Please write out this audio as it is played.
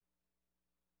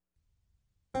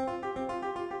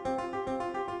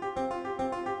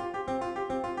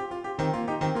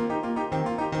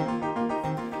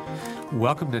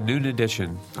welcome to Noon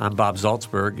Edition. I'm Bob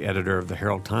Zaltzberg, editor of the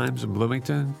Herald-Times in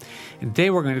Bloomington. And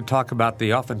today we're going to talk about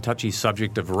the often touchy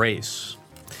subject of race.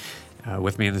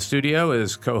 With me in the studio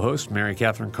is co-host Mary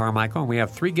Catherine Carmichael, and we have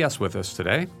three guests with us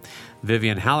today.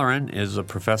 Vivian Halloran is a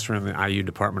professor in the IU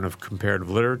Department of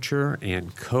Comparative Literature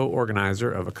and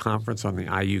co-organizer of a conference on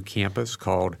the IU campus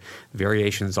called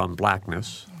Variations on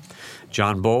Blackness.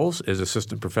 John Bowles is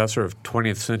assistant professor of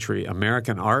 20th century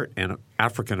American art and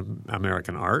African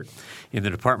American art in the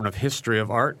Department of History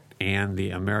of Art and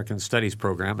the American Studies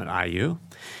program at IU.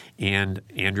 And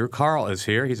Andrew Carl is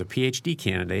here. He's a PhD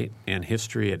candidate in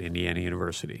history at Indiana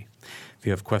University. If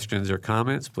you have questions or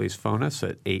comments, please phone us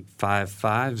at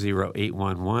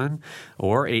 855-0811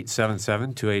 or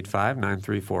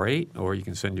 877-285-9348, or you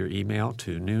can send your email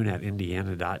to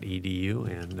noon@indiana.edu.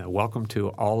 And welcome to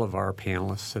all of our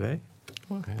panelists today.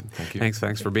 Okay, thank you.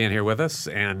 Thanks for being here with us.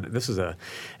 And this is a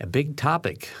big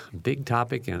topic and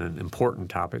an important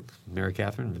topic. Mary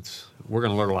Catherine, we're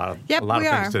going to learn a lot of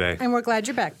things today. And we're glad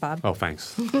you're back, Bob. Oh,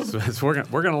 thanks. So we're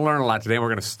going to learn a lot today. We're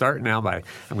going to start now by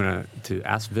I'm going to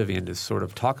ask Vivian to sort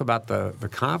of talk about the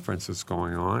conference that's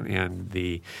going on and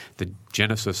the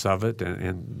genesis of it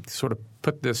and sort of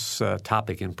put this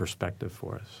topic in perspective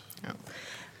for us. Oh.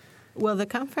 Well, the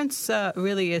conference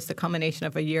really is the culmination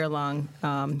of a year-long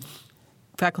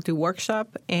faculty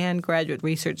workshop and graduate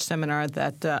research seminar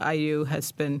that IU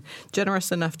has been generous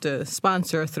enough to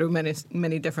sponsor through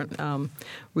many different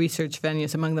research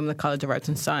venues, among them the College of Arts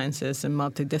and Sciences and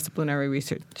Multidisciplinary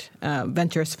Research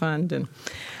Ventures Fund. And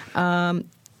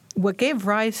what gave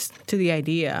rise to the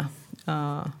idea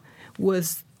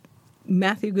was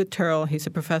Matthew Gutturl. He's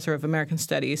a professor of American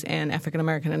Studies and African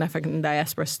American and African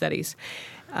Diaspora Studies.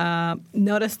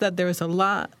 Noticed that there was a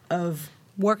lot of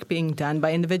work being done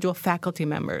by individual faculty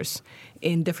members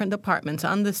in different departments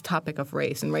on this topic of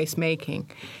race and race making.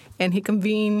 And he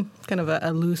convened kind of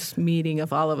a loose meeting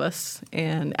of all of us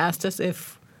and asked us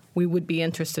if we would be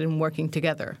interested in working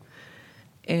together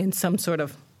in some sort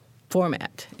of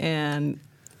format. And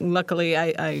luckily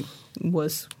I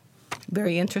was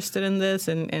very interested in this,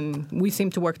 and we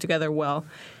seemed to work together well.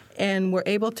 And we're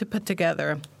able to put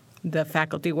together the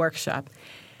faculty workshop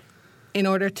in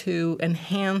order to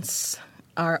enhance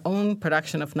our own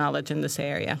production of knowledge in this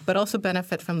area, but also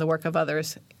benefit from the work of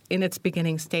others in its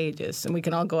beginning stages. And we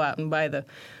can all go out and buy the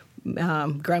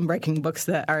groundbreaking books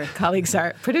that our colleagues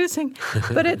are producing.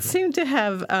 But it seemed to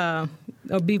have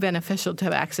or be beneficial to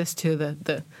have access to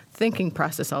the thinking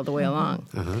process all the way along.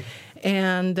 Uh-huh.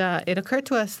 And it occurred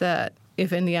to us that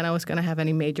if Indiana was going to have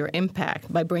any major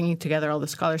impact by bringing together all the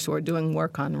scholars who are doing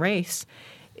work on race,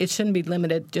 it shouldn't be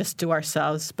limited just to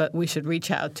ourselves, but we should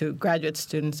reach out to graduate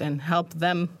students and help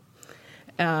them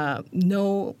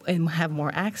know and have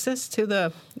more access to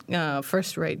the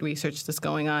first-rate research that's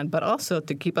going on, but also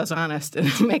to keep us honest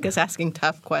and make us asking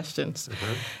tough questions.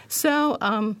 Uh-huh. So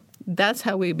that's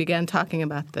how we began talking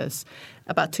about this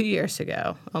about 2 years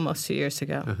ago, almost 2 years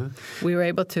ago. Uh-huh. We were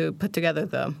able to put together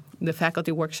the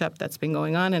faculty workshop that's been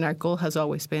going on, and our goal has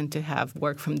always been to have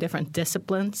work from different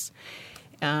disciplines,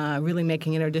 really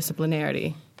making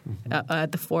interdisciplinarity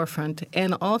at the forefront.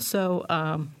 And also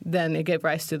then it gave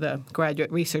rise to the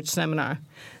graduate research seminar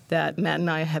that Matt and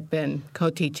I have been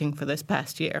co-teaching for this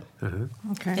past year. Uh-huh.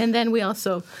 Okay. And then we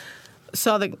also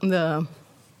saw the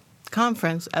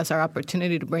conference as our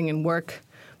opportunity to bring in work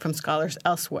from scholars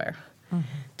elsewhere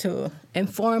to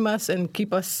inform us and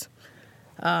keep us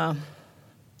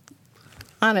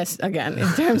honest again in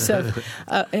terms of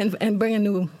and bring a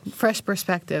new, fresh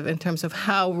perspective in terms of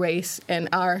how race and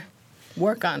our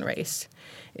work on race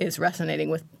is resonating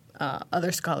with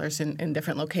other scholars in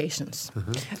different locations.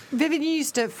 Uh-huh. Vivian, you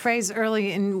used a phrase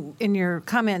early in your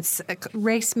comments,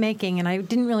 race making, and I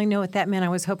didn't really know what that meant. I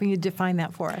was hoping you'd define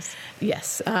that for us.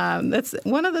 Yes. That's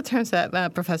one of the terms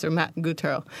that Professor Matt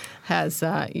Gutturl has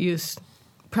used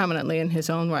prominently in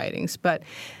his own writings. But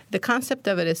the concept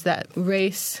of it is that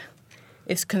race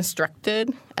is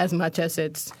constructed as much as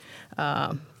it's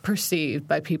perceived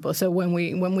by people. So when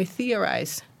we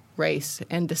theorize race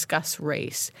and discuss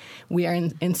race, we are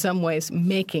in some ways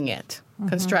making it,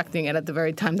 constructing it at the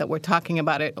very time that we're talking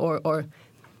about it, or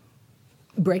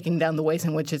breaking down the ways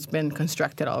in which it's been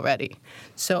constructed already.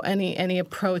 So any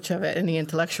approach of it, any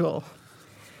intellectual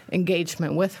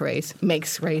engagement with race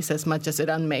makes race as much as it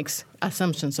unmakes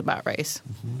assumptions about race.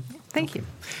 Mm-hmm. Thank you.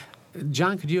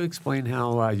 John, could you explain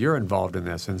how you're involved in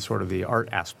this and sort of the art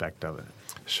aspect of it?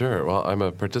 Sure. Well, I'm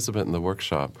a participant in the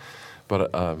workshop,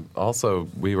 but also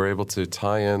we were able to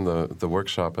tie in the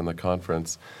workshop and the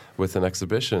conference with an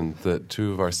exhibition that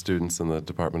two of our students in the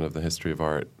Department of the History of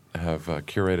Art have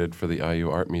curated for the IU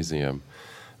Art Museum.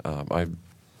 I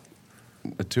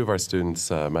two of our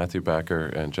students, Matthew Backer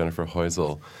and Jennifer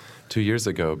Heusel, 2 years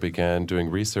ago began doing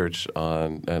research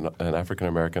on an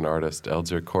African-American artist,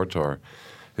 Elzer Kortor,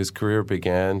 whose career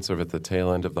began sort of at the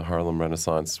tail end of the Harlem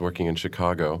Renaissance, working in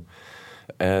Chicago.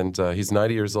 And he's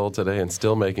 90 years old today and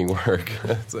still making work.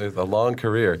 It's a long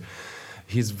career.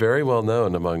 He's very well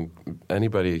known among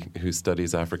anybody who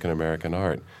studies African-American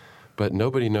art, but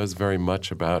nobody knows very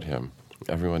much about him.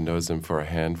 Everyone knows him for a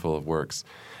handful of works.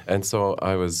 And so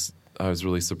I was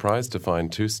really surprised to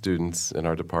find two students in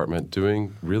our department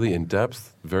doing really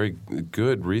in-depth, very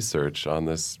good research on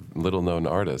this little-known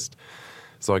artist.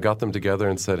 So I got them together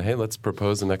and said, hey, let's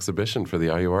propose an exhibition for the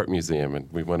IU Art Museum. And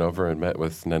we went over and met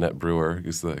with Nanette Brewer,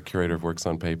 who's the curator of Works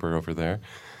on Paper over there.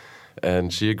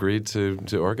 And she agreed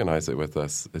to organize it with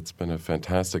us. It's been a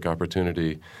fantastic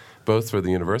opportunity, both for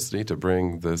the university to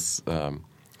bring this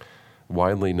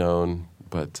widely known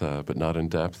but not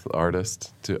in-depth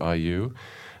artist to IU,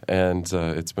 and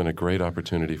it's been a great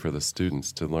opportunity for the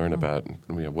students to learn about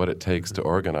what it takes to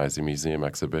organize a museum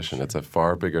exhibition. It's a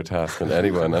far bigger task than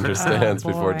anyone understands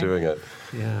before doing it.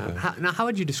 Yeah. How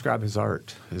would you describe his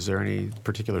art? Is there any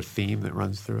particular theme that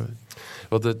runs through it?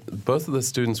 Well, both of the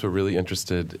students were really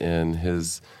interested in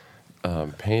his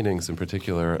paintings, in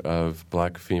particular, of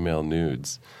black female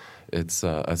nudes. It's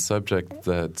a subject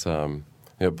that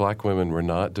black women were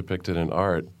not depicted in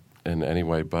art in any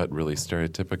way but really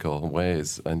stereotypical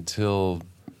ways until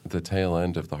the tail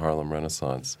end of the Harlem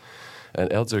Renaissance. And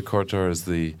Elzer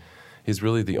Kortor he's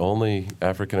really the only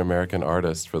African-American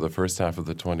artist for the first half of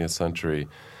the 20th century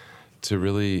to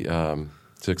really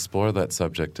to explore that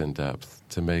subject in depth,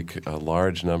 to make a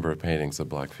large number of paintings of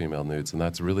black female nudes. And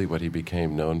that's really what he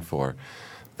became known for.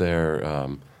 They're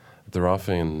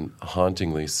often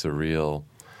hauntingly surreal,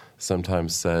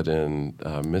 sometimes set in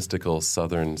mystical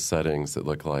southern settings that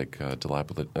look like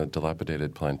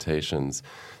dilapidated plantations,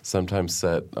 sometimes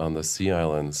set on the sea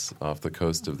islands off the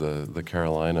coast of the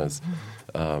Carolinas,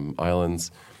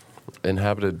 islands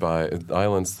inhabited by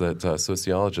islands that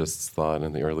sociologists thought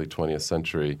in the early 20th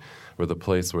century were the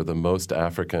place where the most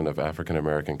African of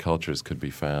African-American cultures could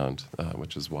be found,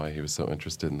 which is why he was so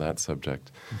interested in that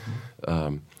subject.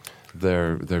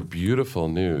 They're beautiful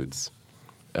nudes,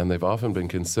 and they've often been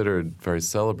considered very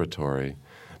celebratory,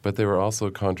 but they were also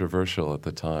controversial at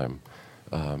the time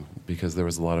because there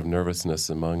was a lot of nervousness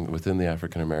within the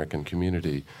African-American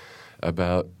community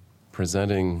about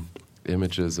presenting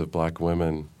images of black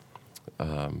women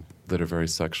that are very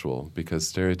sexual, because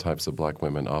stereotypes of black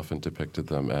women often depicted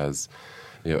them as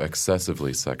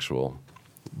excessively sexual.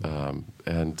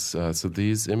 So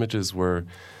these images were,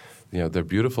 they're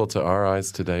beautiful to our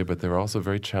eyes today, but they were also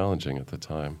very challenging at the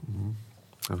time. Mm-hmm.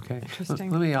 Okay. Interesting.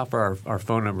 Let me offer our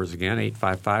phone numbers again,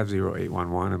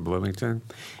 855-0811 in Bloomington,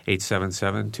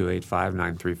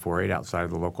 877-285-9348 outside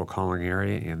of the local calling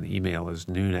area, and the email is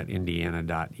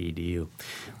noon@indiana.edu. We're going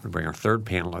to bring our third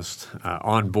panelist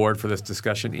on board for this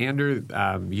discussion. Andrew,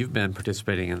 you've been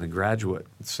participating in the graduate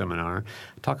seminar.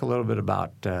 Talk a little bit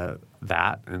about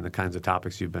that and the kinds of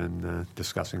topics you've been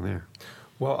discussing there.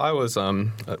 Well, I was a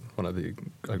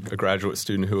graduate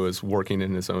student who was working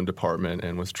in his own department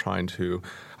and was trying to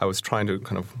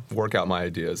kind of work out my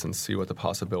ideas and see what the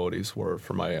possibilities were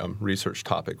for my research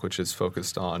topic, which is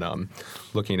focused on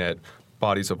looking at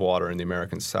bodies of water in the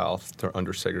American South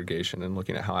under segregation and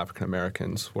looking at how African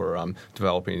Americans were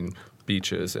developing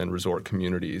beaches and resort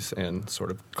communities and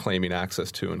sort of claiming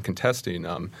access to and contesting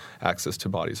access to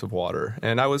bodies of water.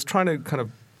 And I was trying to kind of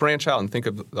branch out and think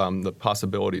of the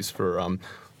possibilities for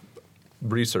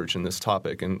research in this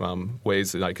topic and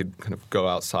ways that I could kind of go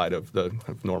outside of the kind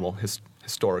of normal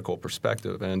historical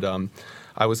perspective. And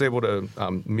I was able to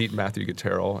meet Matthew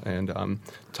Gutterl and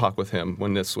talk with him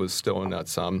when this was still in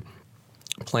its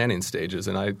planning stages.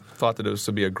 And I thought that this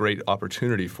would be a great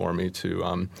opportunity for me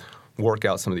to work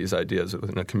out some of these ideas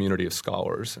within a community of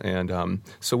scholars. And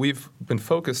so we've been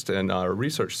focused in our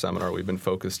research seminar, we've been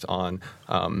focused on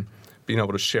being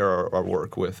able to share our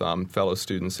work with fellow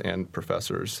students and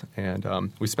professors.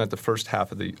 And we spent the first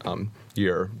half of the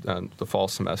year, the fall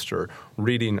semester,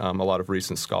 reading a lot of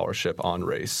recent scholarship on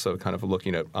race, so kind of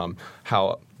looking at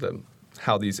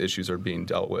how these issues are being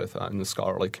dealt with in the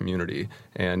scholarly community.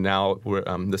 And now we're,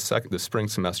 the spring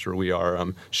semester, we are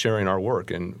sharing our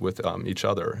work with each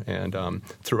other. And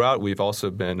throughout, we've also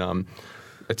been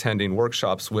attending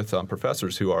workshops with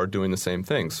professors who are doing the same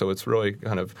thing. So it's really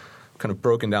kind of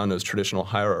broken down those traditional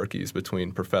hierarchies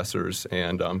between professors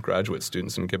and graduate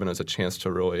students and given us a chance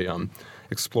to really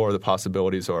explore the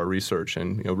possibilities of our research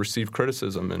and receive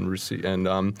criticism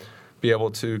and be able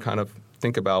to kind of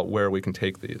think about where we can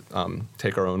take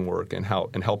our own work and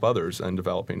help others in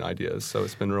developing ideas. So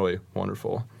it's been really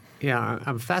wonderful. Yeah,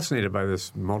 I'm fascinated by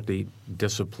this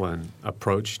multidiscipline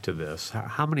approach to this.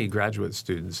 How many graduate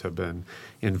students have been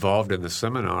involved in the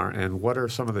seminar, and what are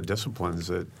some of the disciplines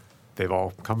that they've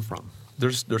all come from?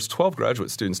 There's 12 graduate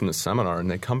students in the seminar, and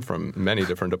they come from many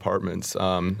different departments.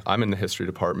 I'm in the history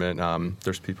department.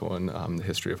 There's people in the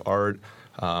history of art,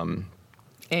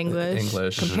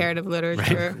 English, comparative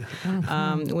literature.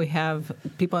 Right. We have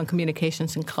people in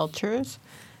communications and cultures.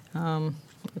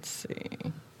 Let's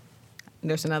see.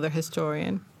 There's another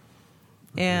historian.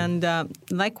 And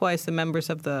likewise, the members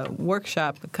of the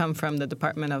workshop come from the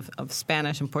Department of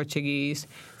Spanish and Portuguese,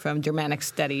 from Germanic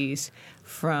Studies,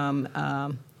 from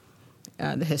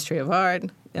the history of art.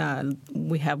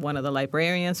 We have one of the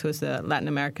librarians who is the Latin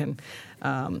American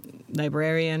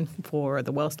librarian for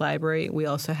the Wells Library. We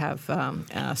also have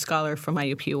a scholar from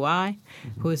IUPUI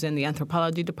who is in the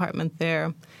anthropology department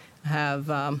there. I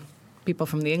have people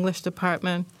from the English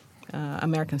department,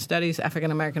 American Studies, African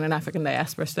American and African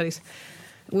Diaspora Studies.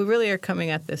 We really are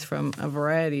coming at this from a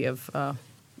variety of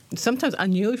sometimes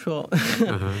unusual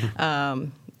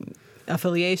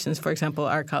affiliations. For example,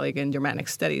 our colleague in Germanic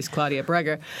Studies, Claudia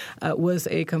Breger, was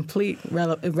a complete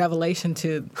revelation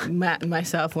to Matt and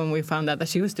myself when we found out that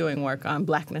she was doing work on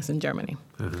Blackness in Germany,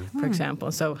 for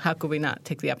example. So how could we not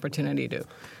take the opportunity to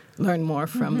learn more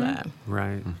from that?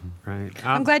 Right, right.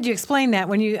 I'm glad you explained that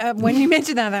when you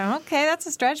mentioned that. I thought, okay, that's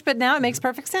a stretch, but now it makes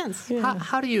perfect sense. Yeah.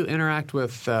 How do you interact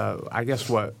with, I guess,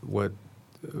 what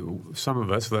some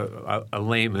of us, a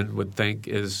layman, would think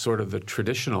is sort of the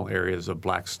traditional areas of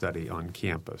black study on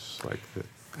campus, like the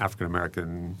African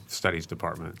American Studies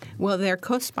Department? Well, they're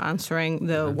co-sponsoring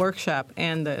the workshop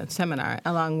and the seminar,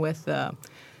 along with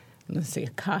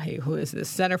CAHI, who is the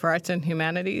Center for Arts and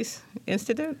Humanities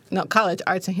Institute? No, College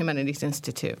Arts and Humanities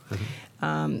Institute.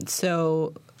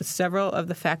 So several of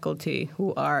the faculty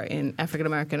who are in African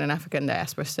American and African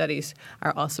Diaspora Studies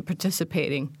are also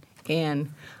participating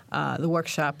in the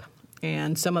workshop,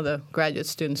 and some of the graduate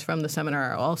students from the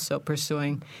seminar are also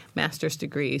pursuing master's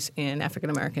degrees in African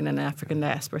American and African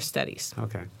Diaspora Studies.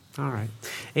 Okay. All right.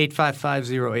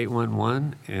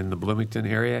 855-0811 in the Bloomington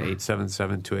area,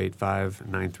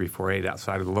 877-285-9348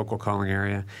 outside of the local calling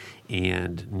area,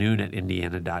 and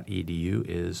noon@indiana.edu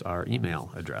is our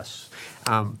email address.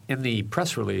 In the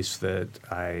press release that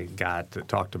I got that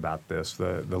talked about this,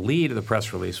 the lead of the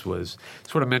press release was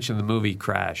sort of mentioned the movie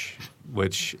Crash,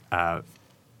 which I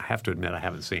have to admit I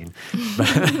haven't seen,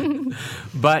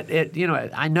 but it,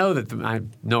 I know that I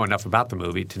know enough about the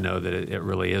movie to know that it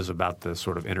really is about the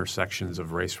sort of intersections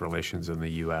of race relations in the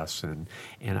U.S. and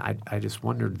I just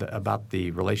wondered about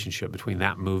the relationship between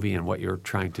that movie and what you're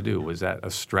trying to do. Was that a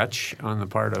stretch on the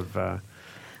part of the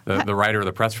writer of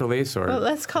the press release, or? Well,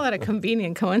 let's call it a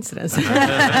convenient coincidence,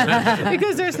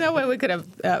 because there's no way we could have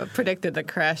predicted that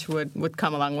Crash would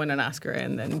come along, win an Oscar,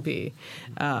 and then be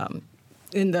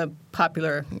in the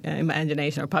popular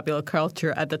imagination or popular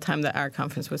culture at the time that our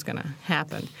conference was going to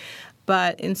happen.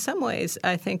 But in some ways,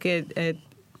 I think it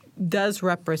does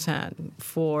represent,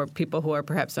 for people who are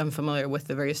perhaps unfamiliar with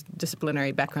the various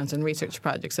disciplinary backgrounds and research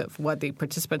projects of what the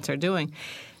participants are doing,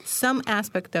 some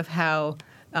aspect of how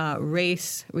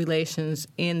race relations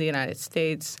in the United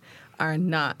States are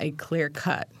not a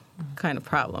clear-cut kind of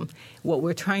problem. What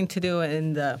we're trying to do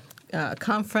in the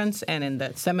conference and in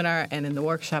the seminar and in the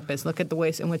workshop is look at the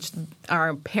ways in which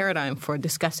our paradigm for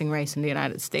discussing race in the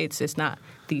United States is not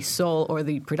the sole or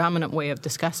the predominant way of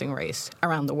discussing race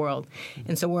around the world.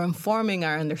 And so we're informing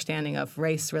our understanding of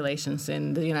race relations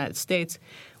in the United States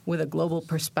with a global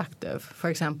perspective. For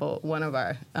example, one of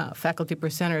our faculty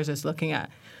presenters is looking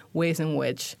at ways in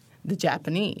which the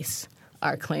Japanese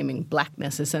are claiming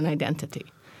blackness as an identity.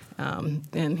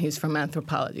 And he's from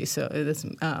anthropology, so it is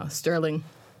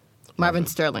Marvin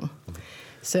Sterling.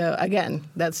 So again,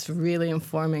 that's really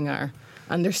informing our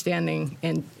understanding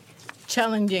and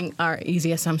challenging our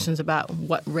easy assumptions about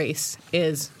what race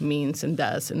is, means, and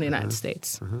does in the United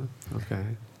States. Okay.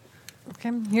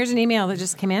 Okay, here's an email that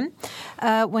just came in.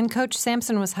 When Coach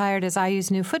Sampson was hired as IU's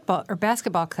new football or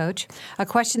basketball coach, a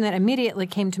question that immediately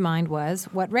came to mind was,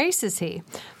 what race is he?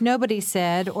 Nobody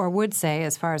said or would say,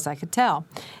 as far as I could tell.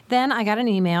 Then I got an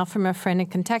email from a friend in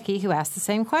Kentucky who asked the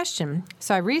same question.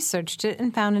 So I researched it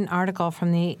and found an article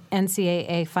from the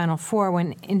NCAA Final Four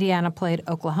when Indiana played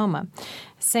Oklahoma.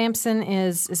 Sampson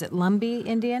is it Lumbee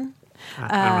Indian? I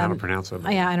don't know how to pronounce it.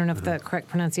 Yeah, I don't know if the correct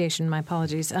pronunciation. My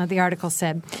apologies. The article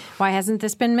said, why hasn't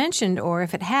this been mentioned? Or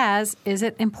if it has, is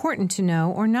it important to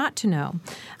know or not to know?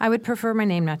 I would prefer my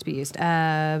name not to be used.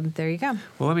 There you go.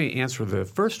 Well, let me answer the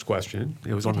first question.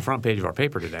 It was on the front page of our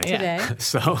paper today. Yeah.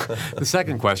 So the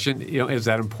second question, is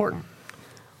that important?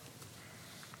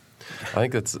 I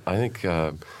think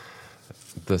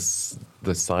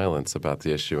the silence about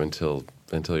the issue until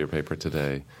your paper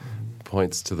today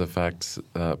points to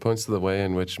the way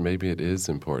in which maybe it is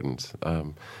important.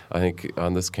 I think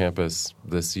on this campus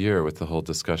this year, with the whole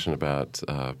discussion about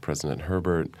President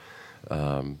Herbert,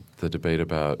 the debate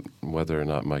about whether or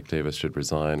not Mike Davis should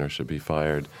resign or should be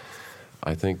fired,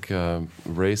 I think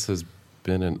race has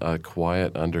been a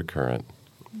quiet undercurrent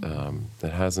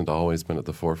that hasn't always been at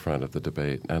the forefront of the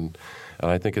debate, and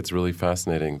I think it's really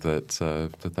fascinating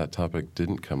that topic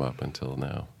didn't come up until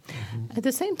now. At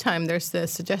the same time, there's the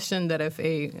suggestion that if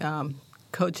a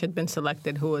coach had been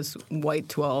selected who was white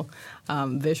to all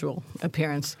visual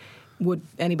appearance, would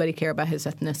anybody care about his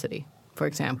ethnicity, for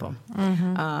example?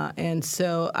 And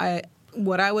so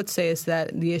what I would say is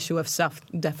that the issue of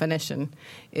self-definition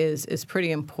is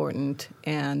pretty important.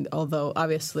 And although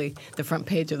obviously the front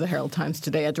page of the Herald Times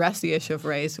today addressed the issue of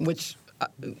race, which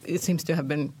it seems to have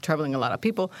been troubling a lot of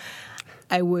people,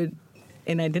 I would,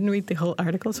 and I didn't read the whole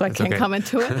article, so I can't comment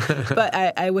to it, but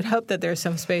I would hope that there's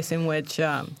some space in which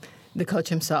the coach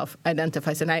himself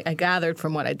identifies. And I gathered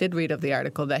from what I did read of the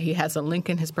article that he has a link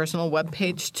in his personal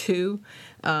webpage to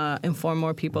inform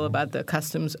more people about the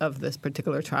customs of this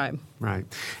particular tribe. Right.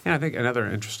 And I think another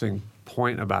interesting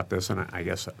point about this, and I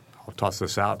guess I'll toss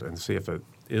this out and see if it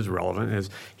is relevant, is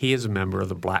he is a member of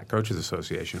the Black Coaches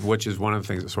Association, which is one of the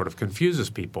things that sort of confuses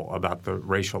people about the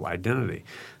racial identity.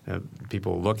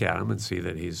 People look at him and see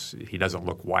that he doesn't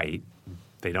look white.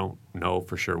 They don't know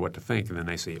for sure what to think, and then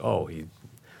they see,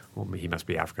 he must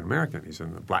be African American. He's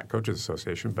in the Black Coaches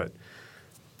Association, but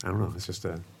I don't know. It's just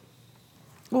a...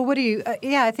 Well, what do you?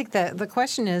 I think the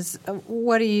question is,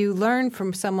 what do you learn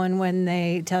from someone when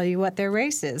they tell you what their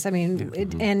race is? I mean,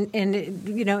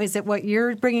 is it what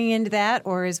you're bringing into that,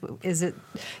 or is it,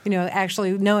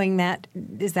 actually knowing that,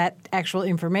 is that actual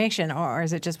information, or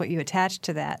is it just what you attach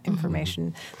to that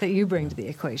information that you bring to the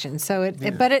equation? So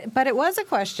but it was a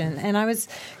question, and I was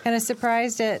kind of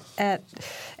surprised at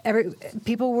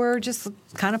people were just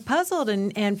kind of puzzled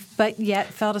but yet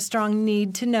felt a strong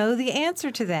need to know the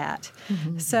answer to that.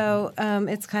 So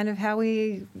it's kind of how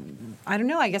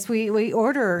I guess we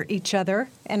order each other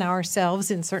and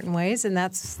ourselves in certain ways, and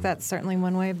that's certainly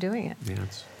one way of doing it.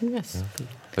 Yes.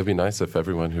 It'd be nice if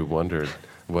everyone who wondered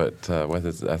what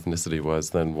his ethnicity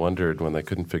was then wondered when they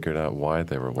couldn't figure it out why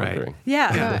they were wondering. Right.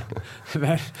 Yeah.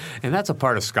 And that's a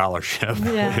part of scholarship.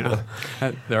 Yeah.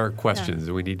 There are questions,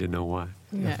 and we need to know why.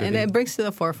 Yeah, and it brings to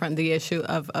the forefront the issue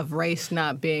of race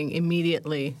not being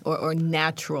immediately or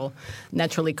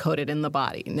naturally coded in the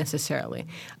body necessarily.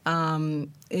 And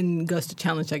goes to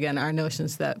challenge, again, our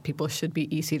notions that people should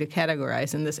be easy to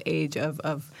categorize in this age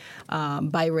of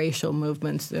biracial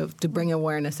movements, to bring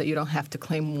awareness that you don't have to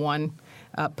claim one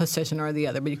position or the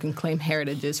other, but you can claim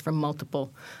heritages from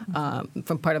multiple,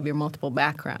 from part of your multiple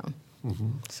background.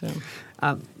 So,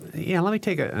 let me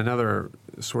take another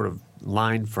sort of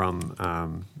line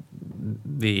from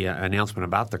the announcement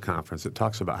about the conference. It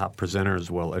talks about how presenters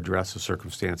will address the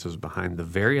circumstances behind the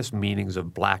various meanings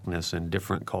of blackness in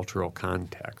different cultural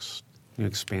contexts. Can you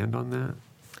expand on that?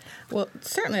 Well,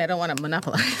 certainly I don't want to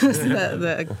monopolize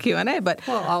the Q&A, but...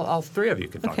 Well, all three of you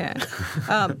can talk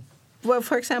about it. Well,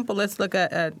 for example, let's look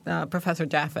at Professor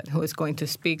Jaffet, who is going to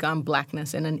speak on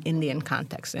blackness in an Indian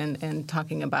context and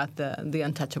talking about the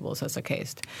untouchables as a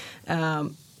case.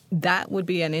 That would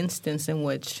be an instance in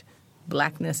which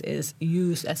blackness is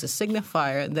used as a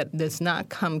signifier that does not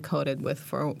come coded with,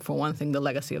 for one thing, the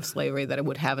legacy of slavery that it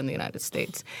would have in the United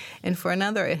States. And for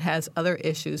another, it has other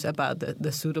issues about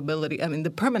the suitability, the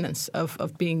permanence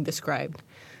of being described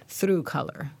through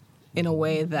color in a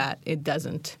way that it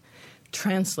doesn't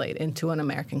translate into an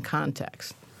American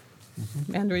context.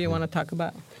 Andrew, you want to talk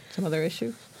about some other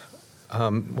issues?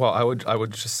 Well, I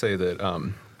would just say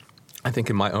that I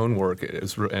think in my own work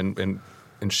and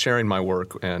sharing my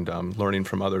work and learning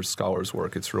from other scholars'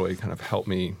 work, it's really kind of helped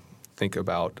me think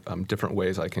about different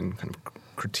ways I can kind of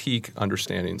critique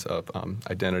understandings of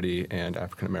identity and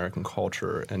African American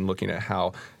culture, and looking at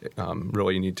how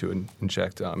really you need to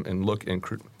inject and look and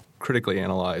critically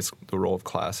analyze the role of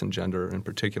class and gender in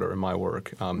particular in my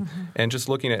work, and just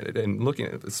looking at it and looking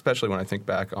at, especially when I think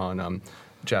back on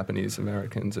Japanese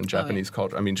Americans and Japanese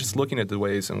culture. I mean, just looking at the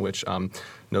ways in which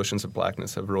notions of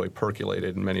blackness have really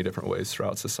percolated in many different ways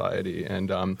throughout society,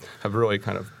 and have really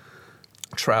kind of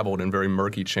traveled in very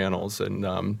murky channels,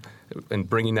 and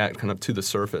bringing that kind of to the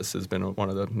surface has been one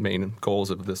of the main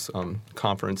goals of this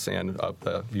conference and of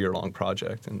the year-long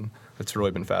project. And it's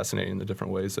really been fascinating the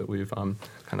different ways that we've kind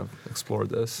of explored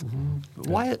this.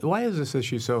 Why is this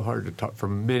issue so hard to talk for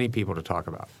many people to talk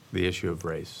about, the issue of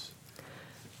race?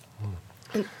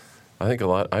 I think a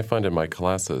lot. I find in my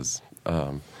classes,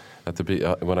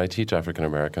 when I teach African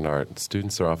American art,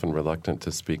 students are often reluctant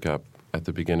to speak up at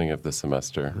the beginning of the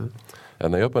semester.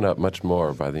 And they open up much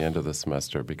more by the end of the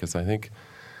semester because I think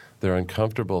they're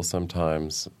uncomfortable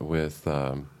sometimes with,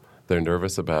 they're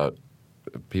nervous about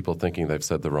people thinking they've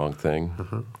said the wrong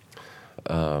thing.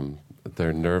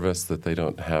 They're nervous that they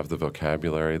don't have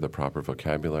the proper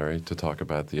vocabulary to talk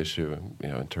about the issue,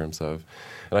 in terms of.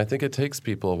 And I think it takes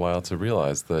people a while to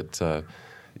realize that,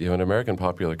 in American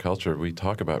popular culture, we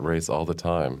talk about race all the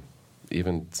time,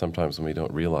 even sometimes when we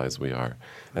don't realize we are.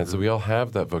 And so we all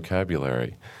have that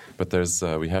vocabulary, but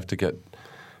we have to get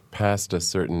past a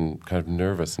certain kind of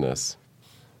nervousness,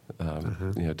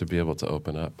 to be able to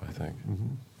open up, I think.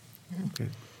 Okay.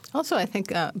 Also, I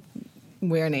think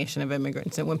we're a nation of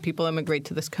immigrants, and when people immigrate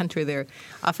to this country, they're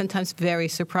oftentimes very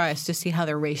surprised to see how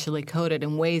they're racially coded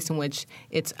in ways in which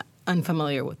it's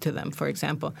unfamiliar to them. For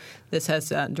example, this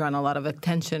has drawn a lot of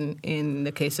attention in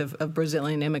the case of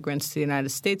Brazilian immigrants to the United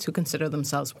States who consider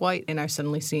themselves white and are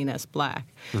suddenly seen as black.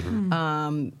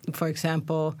 For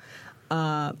example,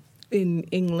 in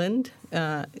England,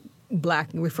 black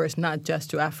refers not just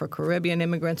to Afro-Caribbean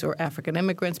immigrants or African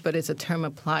immigrants, but it's a term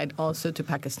applied also to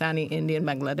Pakistani, Indian,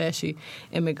 Bangladeshi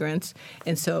immigrants.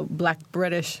 And so black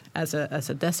British as a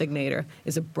designator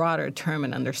is a broader term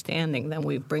and understanding than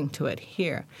we bring to it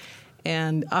here.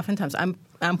 And oftentimes I'm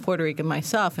Puerto Rican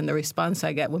myself, and the response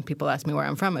I get when people ask me where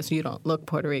I'm from is, you don't look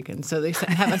Puerto Rican. So they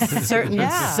have a certain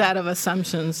set of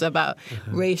assumptions about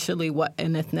racially what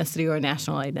an ethnicity or a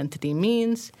national identity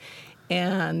means.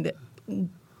 And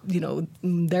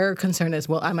their concern is,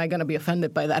 well, am I going to be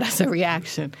offended by that as a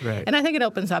reaction? Right. And I think it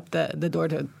opens up the door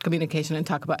to communication and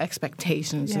talk about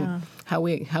expectations and how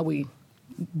we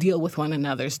deal with one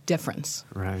another's difference.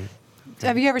 Right.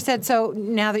 Have you ever said, so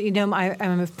now that you know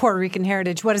I'm of Puerto Rican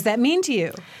heritage, what does that mean to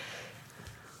you?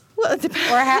 Well, it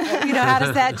depends. Or how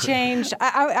does that change?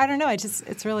 I don't know.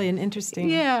 It's really an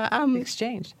interesting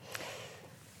exchange.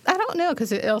 I don't know,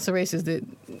 because it also raises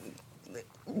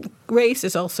race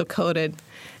is also coded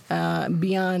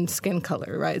beyond skin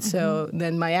color, right? So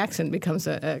then my accent becomes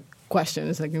a question.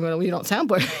 It's like, well, you don't sound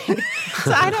Puerto Rican.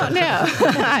 So I don't know.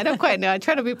 I don't quite know. I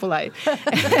try to be polite.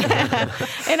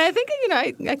 And I think,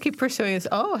 I keep pursuing this,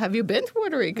 have you been to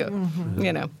Puerto Rico?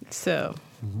 So.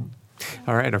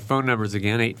 All right, our phone numbers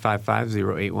again,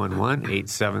 855-0811,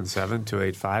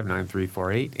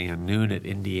 877-285-9348, and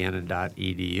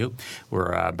noon@indiana.edu.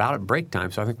 We're about at break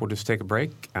time, so I think we'll just take a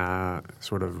break,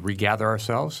 sort of regather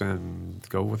ourselves, and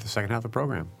go with the second half of the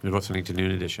program. You're listening to Noon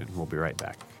Edition. We'll be right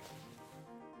back.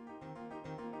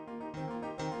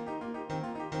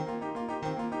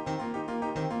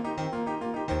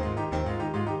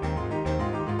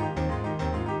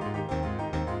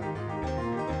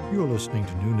 You're listening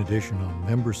to Noon Edition on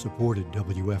member-supported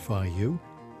WFIU.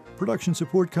 Production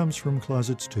support comes from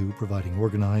Closets 2, providing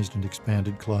organized and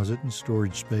expanded closet and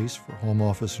storage space for home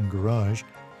office and garage,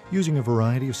 using a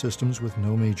variety of systems with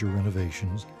no major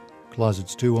renovations.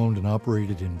 Closets 2 owned and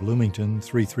operated in Bloomington,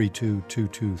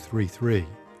 332-2233.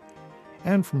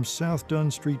 And from South Dunn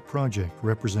Street Project,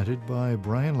 represented by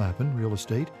Brian Lappin, Real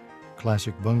Estate,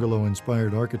 classic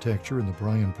bungalow-inspired architecture in the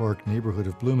Bryan Park neighborhood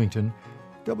of Bloomington,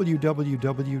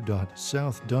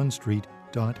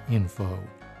 www.southdunstreet.info.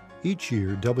 Each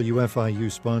year,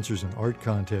 WFIU sponsors an art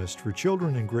contest for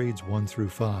children in grades 1 through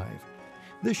 5.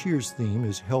 This year's theme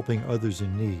is Helping Others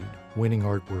in Need. Winning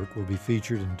artwork will be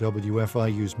featured in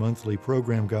WFIU's monthly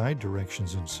program guide,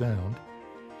 Directions in Sound.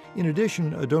 In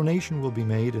addition, a donation will be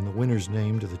made in the winner's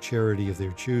name to the charity of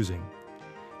their choosing.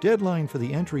 Deadline for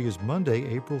the entry is Monday,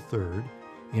 April 3rd.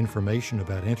 Information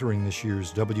about entering this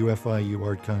year's WFIU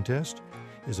art contest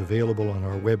is available on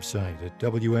our website at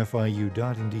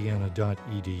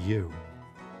wfiu.indiana.edu.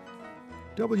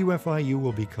 WFIU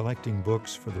will be collecting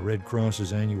books for the Red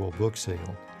Cross's annual book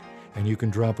sale, and you can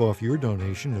drop off your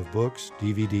donation of books,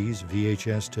 DVDs,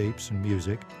 VHS tapes, and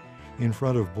music in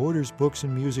front of Borders Books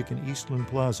and Music in Eastland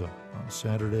Plaza on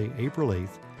Saturday, April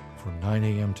 8th from 9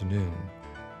 a.m. to noon.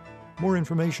 More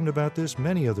information about this,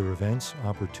 many other events,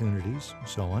 opportunities, and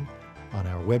so on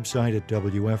our website at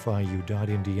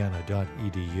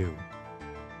wfiu.indiana.edu.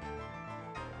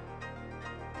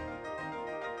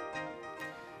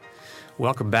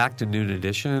 Welcome back to Noon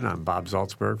Edition. I'm Bob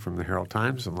Zaltzberg from the Herald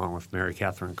Times, along with Mary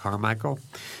Catherine Carmichael.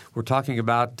 We're talking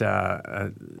about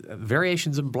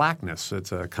Variations of Blackness.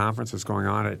 It's a conference that's going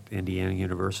on at Indiana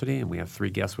University, and we have 3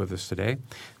 guests with us today.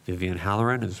 Vivian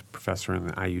Halloran is a professor in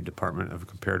the IU Department of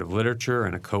Comparative Literature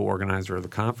and a co-organizer of the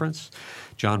conference.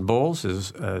 John Bowles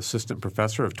is assistant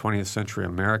professor of 20th century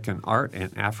American art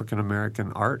and African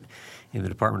American art in the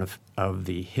Department of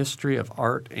the History of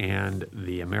Art and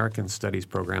the American Studies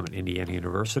program at Indiana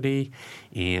University.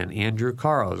 And Andrew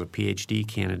Carl is a PhD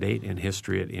candidate in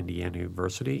history at Indiana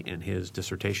University, and his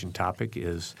dissertation topic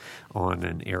is on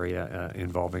an area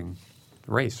involving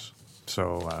race.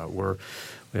 So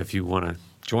if you want to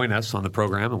join us on the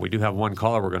program, and we do have one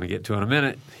caller we're going to get to in a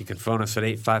minute, you can phone us at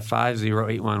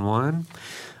 855-0811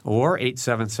 or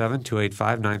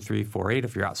 877-285-9348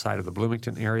 if you're outside of the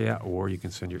Bloomington area, or you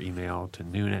can send your email to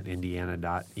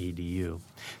noon@indiana.edu.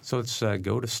 So let's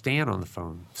go to Stan on the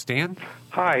phone. Stan?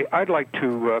 Hi. I'd like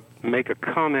to make a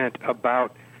comment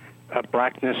about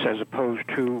blackness as opposed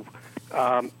to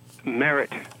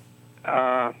merit.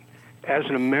 As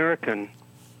an American,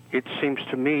 it seems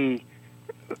to me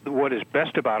what is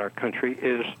best about our country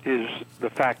is the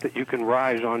fact that you can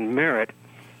rise on merit.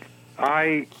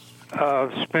 I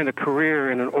spent a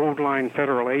career in an old-line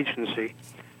federal agency,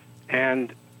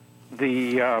 and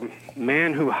the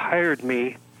man who hired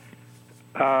me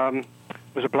was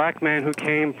a black man who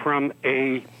came from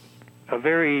a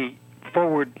very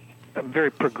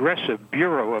progressive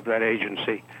bureau of that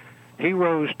agency. He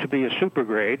rose to be a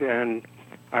supergrade, and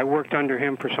I worked under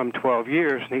him for some 12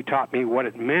 years, and he taught me what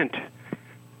it meant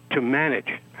to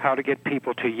manage, how to get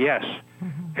people to yes.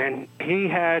 Mm-hmm. And he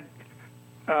had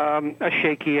a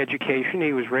shaky education.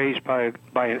 He was raised by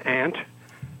an aunt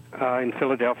in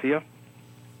Philadelphia.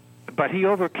 But he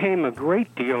overcame a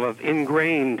great deal of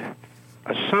ingrained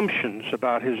assumptions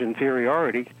about his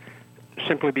inferiority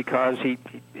simply because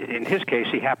in his case,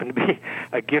 he happened to be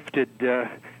a gifted,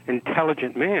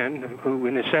 intelligent man who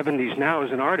in his 70s now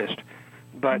is an artist.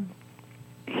 But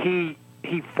he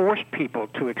forced people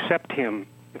to accept him,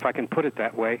 if I can put it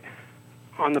that way,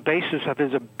 on the basis of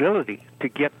his ability to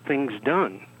get things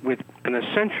done with an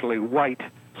essentially white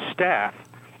staff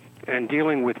and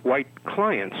dealing with white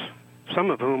clients, some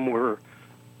of whom were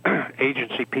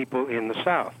agency people in the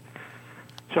South.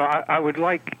 So I would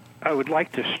like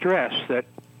to stress that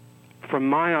from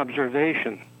my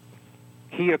observation,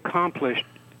 he accomplished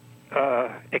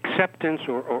acceptance,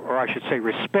 or I should say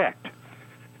respect,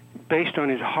 based on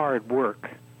his hard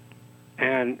work.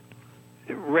 And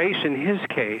race, in his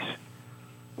case,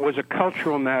 was a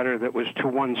cultural matter that was to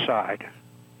one side.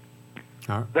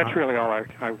 That's really all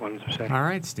I wanted to say. All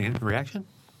right, Stan, reaction?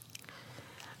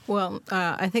 Well,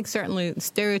 I think certainly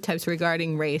stereotypes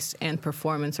regarding race and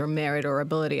performance or merit or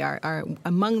ability are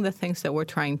among the things that we're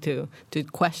trying to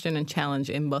question and challenge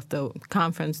in both the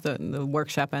conference, the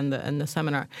workshop, and the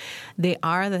seminar. They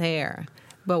are there,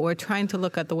 but we're trying to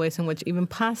look at the ways in which even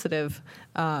positive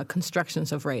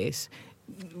constructions of race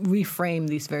reframe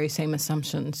these very same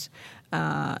assumptions.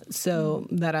 So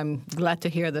that I'm glad to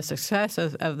hear the success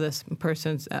of this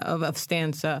person's of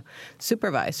Stan's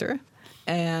supervisor,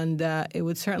 and it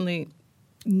would certainly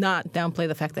not downplay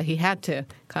the fact that he had to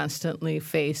constantly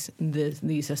face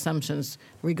these assumptions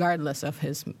regardless of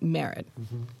his merit.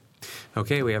 Mm-hmm.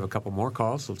 Okay, we have a couple more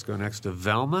calls. Let's go next to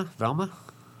Velma. Velma?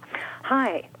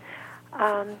 Hi.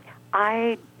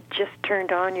 I just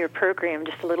turned on your program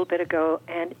just a little bit ago,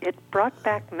 and it brought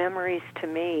back memories to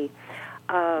me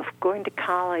of going to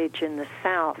college in the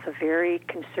South, a very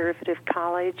conservative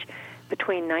college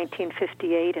between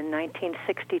 1958 and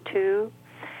 1962,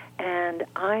 and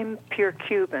I'm pure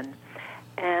Cuban.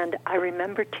 And I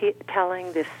remember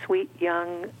telling this sweet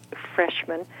young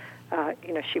freshman,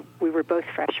 we were both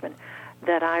freshmen,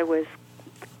 that I was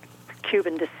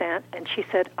Cuban descent, and she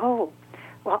said, "Oh,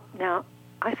 well, now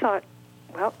I thought,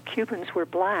 well, Cubans were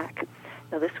black."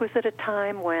 Now, this was at a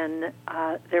time when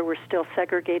there were still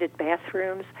segregated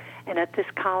bathrooms, and at this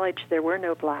college there were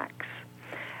no blacks.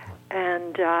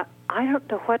 And I don't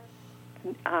know what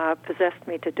possessed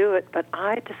me to do it, but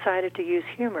I decided to use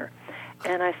humor.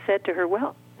 And I said to her,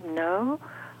 well, no,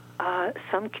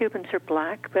 some Cubans are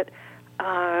black, but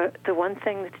the one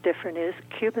thing that's different is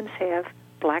Cubans have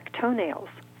black toenails.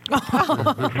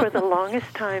 For the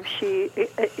longest time, she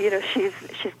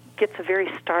gets a very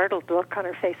startled look on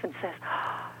her face and says,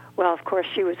 well, of course,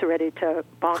 she was ready to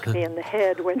bonk me in the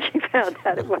head when she found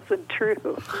out it wasn't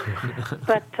true.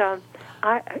 But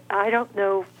I don't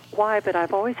know why, but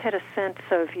I've always had a sense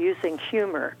of using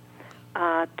humor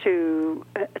to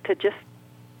just,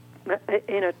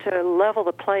 to level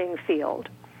the playing field.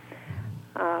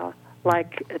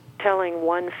 Like telling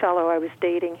one fellow I was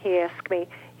dating, he asked me,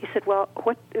 He said, well,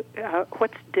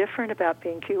 what's different about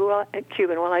being Cuban?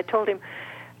 Well, I told him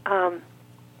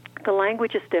the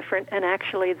language is different, and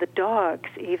actually the dogs,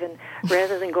 even,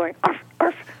 rather than going, arf,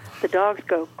 arf, the dogs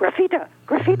go, graffita,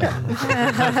 graffita.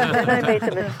 Then I made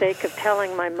the mistake of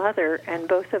telling my mother, and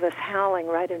both of us howling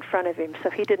right in front of him,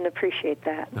 so he didn't appreciate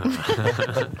that.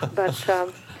 But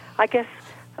I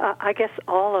guess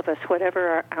all of us,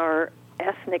 whatever our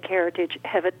ethnic heritage,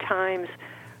 have at times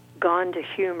gone to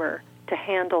humor to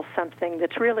handle something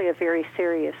that's really a very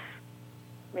serious,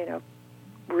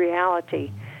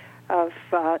 reality of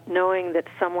knowing that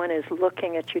someone is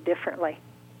looking at you differently.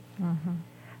 Mm-hmm.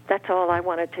 That's all I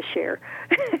wanted to share.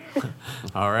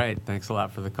 All right. Thanks a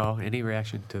lot for the call. Any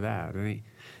reaction to that?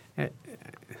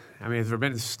 Have there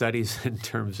been studies in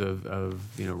terms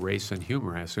of race and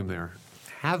humor? I assume there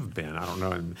have been. I don't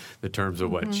know in the terms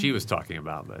of what she was talking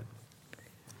about, but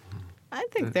I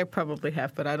think there probably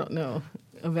have, but I don't know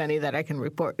of any that I can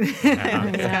report in this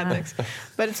context.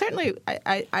 But certainly,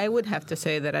 I would have to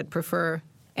say that I'd prefer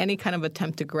any kind of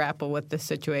attempt to grapple with the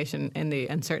situation and the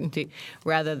uncertainty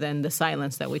rather than the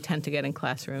silence that we tend to get in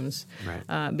classrooms,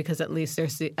 right. Because at least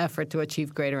there's the effort to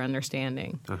achieve greater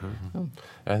understanding. Uh-huh.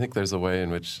 I think there's a way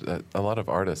in which a lot of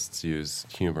artists use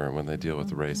humor when they deal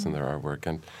with race in their artwork,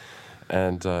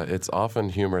 and it's often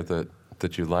humor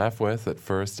that you laugh with at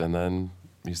first, and then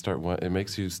it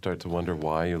makes you start to wonder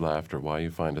why you laughed or why you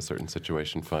find a certain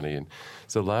situation funny. And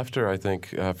so laughter, I think,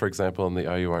 for example, in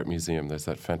the IU Art Museum, there's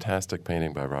that fantastic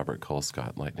painting by Robert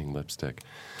Colescott, Lightning Lipstick,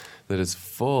 that is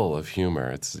full of humor.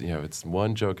 It's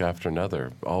one joke after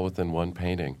another, all within one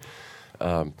painting.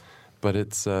 But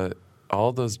it's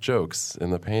all those jokes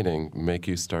in the painting make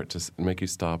you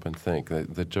stop and think.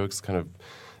 The jokes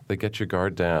they get your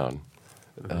guard down.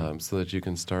 So that you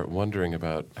can start wondering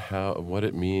about what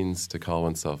it means to call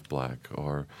oneself black,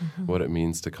 or what it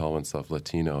means to call oneself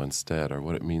Latino instead, or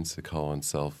what it means to call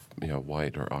oneself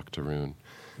white or octoroon.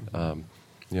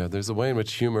 There's a way in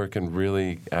which humor can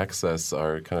really access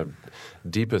our kind of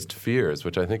deepest fears,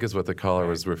 which I think is what the caller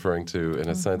was referring to in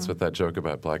a sense with that joke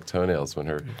about black toenails when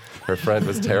her friend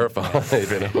was terrified. I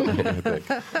think.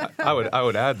 I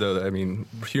would add though that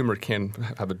humor can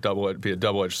have be a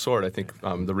double-edged sword. I think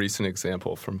the recent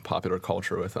example from popular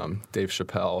culture with Dave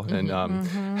Chappelle and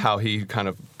how he kind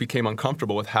of became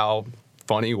uncomfortable with how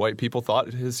funny white people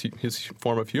thought his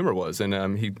form of humor was, and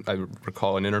I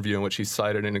recall an interview in which he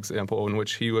cited an example in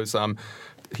which he was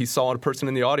he saw a person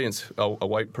in the audience, a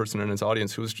white person in his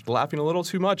audience, who was laughing a little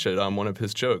too much at one of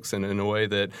his jokes, and in a way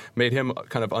that made him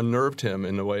kind of unnerved him,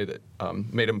 in a way that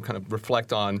made him kind of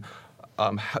reflect on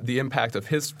the impact of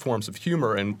his forms of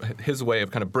humor and his way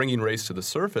of kind of bringing race to the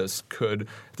surface could,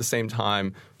 at the same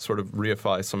time, sort of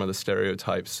reify some of the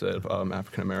stereotypes of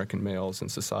African American males in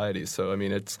society. So,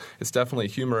 it's definitely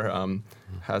humor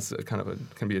has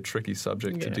can be a tricky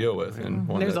subject to deal with. And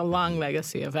there's a long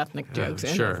legacy of ethnic jokes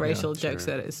and of racial jokes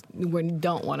that we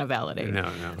don't want to validate.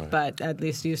 No. But at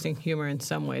least using humor in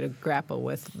some way to grapple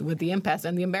with the impasse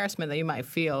and the embarrassment that you might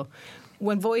feel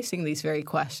when voicing these very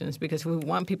questions, because we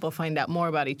want people to find out more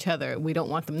about each other. We don't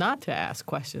want them not to ask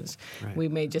questions. Right. We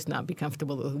may just not be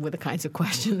comfortable with the kinds of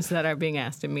questions that are being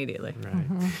asked immediately.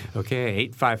 Right. Okay,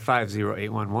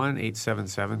 855-0811,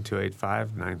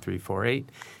 877-285-9348,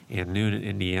 and noon at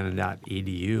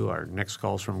indiana.edu. Our next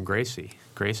call is from Gracie.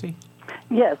 Gracie?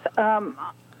 Yes.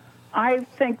 I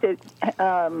think that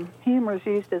humor is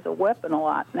used as a weapon a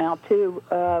lot now, too.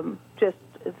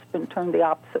 It's been turned the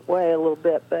opposite way a little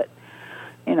bit, but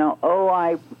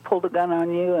I pulled a gun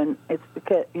on you, and it's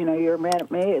because, you're mad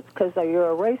at me. It's because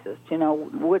you're a racist,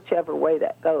 whichever way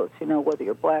that goes, whether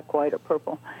you're black, white, or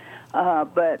purple.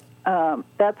 But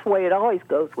that's the way it always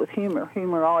goes with humor.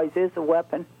 Humor always is a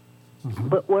weapon. Mm-hmm.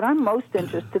 But what I'm most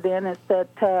interested in is that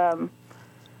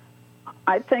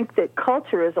I think that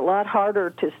culture is a lot harder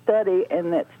to study,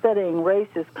 and that studying race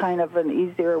is kind of an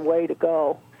easier way to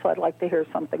go. So I'd like to hear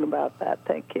something about that.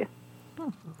 Thank you.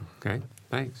 Okay,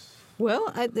 thanks.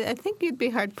 Well, I think you'd be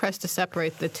hard-pressed to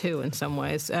separate the two in some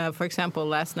ways. For example,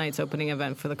 last night's opening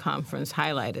event for the conference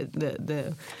highlighted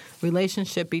the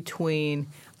relationship between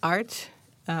art,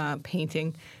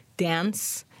 painting,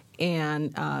 dance,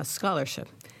 and scholarship.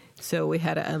 So we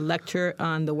had a lecture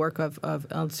on the work of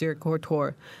Alzire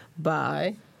Couture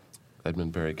by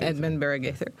Edmund Berry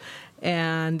Gaither,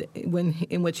 and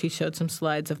in which he showed some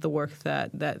slides of the work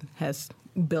that has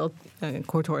built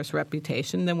Couture's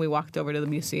reputation. Then we walked over to the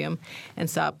museum and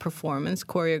saw a performance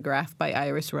choreographed by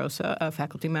Iris Rosa, a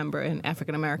faculty member in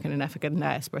African American and African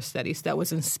Diaspora Studies, that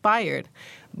was inspired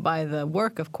by the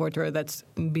work of Couture that's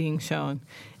being shown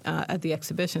at the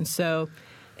exhibition. So,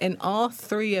 and all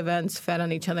three events fed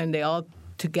on each other, and they all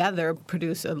together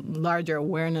produce a larger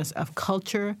awareness of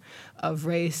culture, of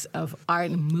race, of art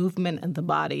and movement and the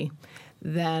body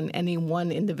than any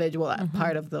one individual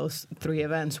part of those three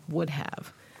events would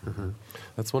have.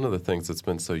 That's one of the things that's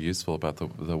been so useful about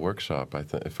the workshop, I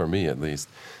think, for me at least,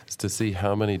 is to see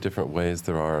how many different ways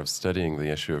there are of studying the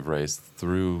issue of race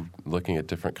through looking at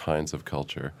different kinds of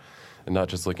culture. And not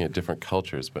just looking at different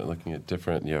cultures, but looking at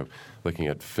different, looking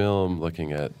at film,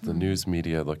 looking at the news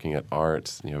media, looking at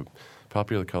art,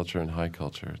 popular culture and high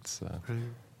culture. It's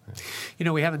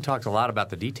we haven't talked a lot about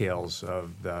the details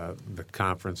of the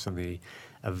conference and the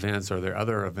events. Are there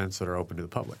other events that are open to the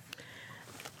public?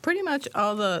 Pretty much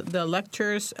all the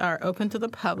lectures are open to the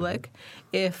public.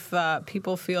 If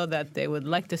people feel that they would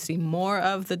like to see more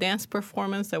of the dance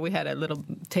performance that we had a little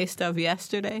taste of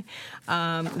yesterday,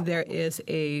 there is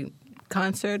a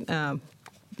concert,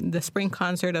 the spring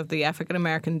concert of the African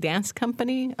American Dance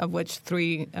Company, of which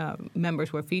 3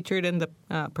 members were featured in the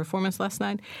performance last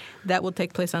night. That will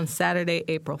take place on Saturday,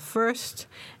 April 1st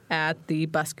at the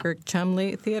Buskirk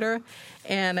Chumley Theater.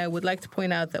 And I would like to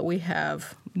point out that we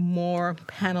have more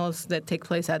panels that take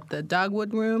place at the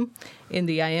Dogwood Room in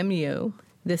the IMU.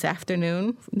 This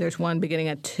afternoon, there's one beginning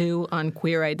at 2 on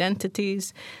queer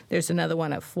identities. There's another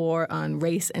one at 4 on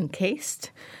race and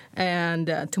caste.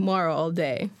 And tomorrow all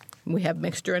day, we have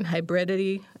mixture and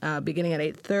hybridity beginning at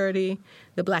 8:30,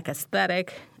 the Black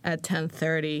Aesthetic at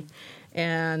 10:30,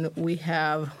 and we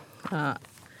have a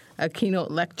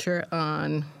keynote lecture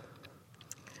on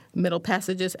Middle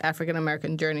Passages, African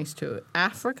American Journeys to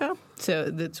Africa.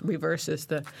 So this reverses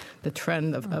the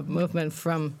trend of movement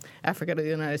from Africa to the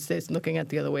United States, looking at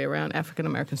the other way around, African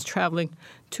Americans traveling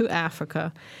to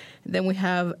Africa. Then we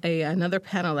have another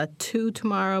panel at 2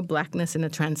 tomorrow, Blackness in a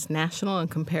Transnational and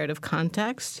Comparative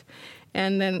Context.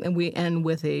 And then we end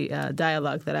with a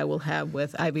dialogue that I will have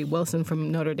with Ivy Wilson from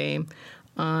Notre Dame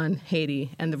on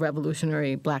Haiti and the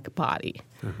revolutionary black body.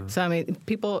 So,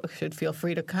 people should feel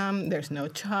free to come. There's no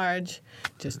charge.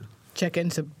 Just check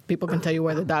in so people can tell you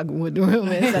where the Dogwood Room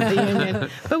is at the Union.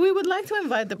 But we would like to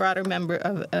invite the broader member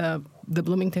of the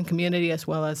Bloomington community, as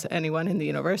well as anyone in the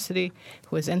university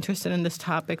who is interested in this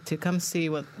topic, to come see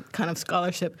what kind of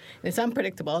scholarship. It's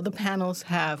unpredictable. The panels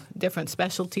have different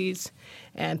specialties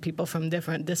and people from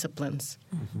different disciplines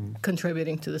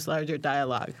contributing to this larger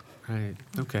dialogue. Right.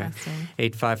 Okay.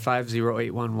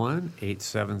 855-0811,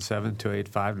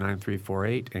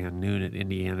 877-285-9348, and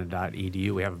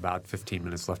noon@indiana.edu. We have about 15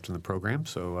 minutes left in the program,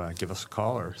 so give us a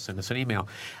call or send us an email.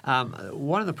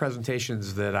 One of the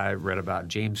presentations that I read about,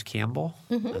 James Campbell,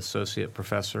 Associate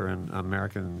Professor in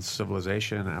American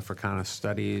Civilization, Africana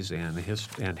Studies, and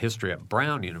History at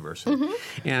Brown University.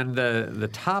 And the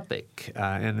topic,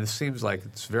 and it seems like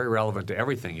it's very relevant to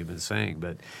everything you've been saying,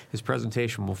 but his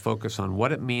presentation will focus on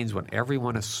what it means when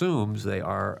everyone assumes they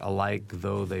are alike,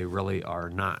 though they really are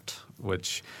not,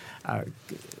 which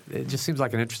it just seems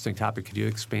like an interesting topic. Could you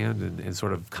expand and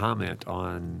sort of comment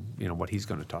on what he's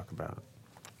going to talk about?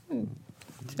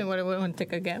 So what do we want to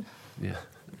take again? Yeah.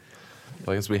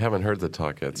 Well, I guess we haven't heard the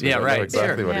talk yet, so yeah, I don't right. know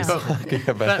exactly what he's talking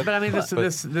about. But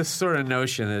this sort of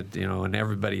notion that, when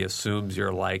everybody assumes you're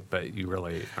alike, but you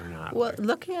really are not. Well,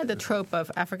 looking at the trope of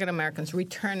African Americans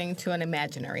returning to an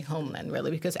imaginary homeland,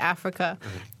 really, because Africa,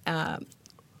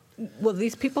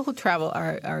 these people who travel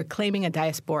are claiming a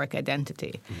diasporic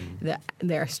identity.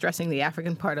 They're stressing the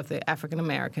African part of the African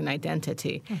American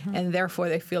identity, and therefore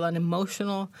they feel an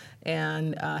emotional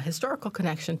and historical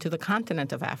connection to the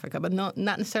continent of Africa, but not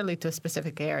necessarily to a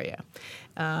specific area.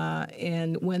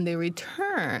 And when they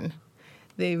return,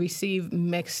 they receive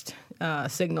mixed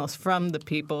signals from the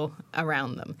people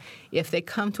around them. If they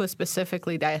come to a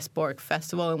specifically diasporic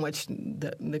festival in which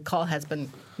the call has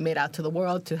been made out to the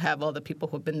world to have all the people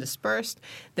who have been dispersed,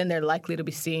 then they're likely to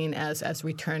be seen as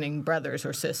returning brothers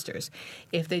or sisters.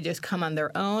 If they just come on their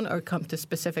own or come to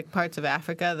specific parts of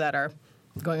Africa that are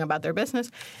going about their business,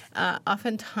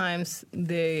 oftentimes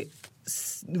they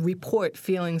report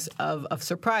feelings of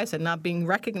surprise and not being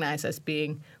recognized as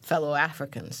being fellow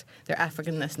Africans, their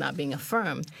Africanness not being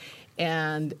affirmed.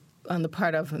 And on the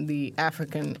part of the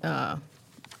African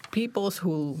peoples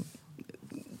who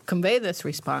convey this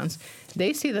response,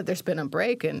 they see that there's been a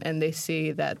break, and they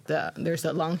see that there's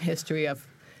a long history of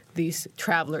these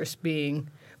travelers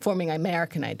forming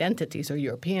American identities or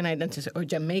European identities or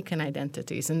Jamaican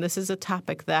identities. And this is a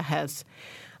topic that has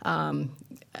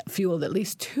fueled at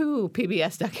least 2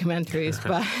 PBS documentaries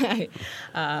by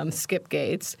Skip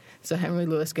Gates, so Henry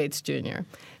Louis Gates Jr.,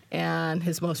 and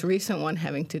his most recent one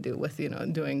having to do with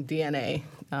doing DNA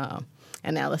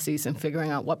analyses and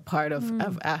figuring out what part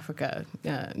of Africa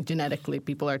genetically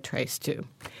people are traced to.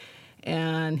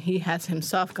 And he has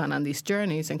himself gone on these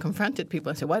journeys and confronted people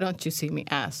and said, why don't you see me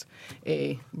as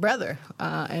a brother?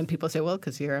 And people say, well,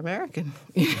 because you're American.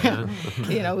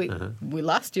 We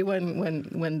lost you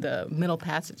when the Middle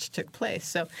Passage took place.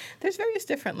 So there's various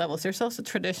different levels. There's also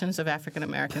traditions of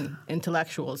African-American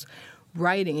intellectuals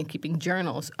writing and keeping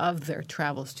journals of their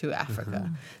travels to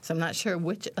Africa. So I'm not sure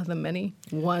which of the many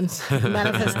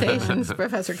manifestations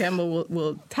Professor Campbell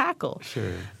will tackle.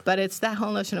 Sure. But it's that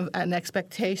whole notion of an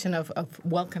expectation of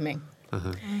welcoming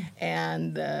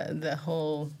and the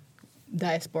whole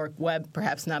diasporic web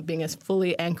perhaps not being as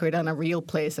fully anchored on a real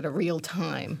place at a real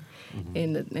time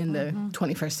in the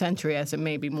 21st century as it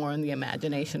may be more in the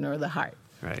imagination or the heart.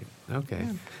 Right. Okay.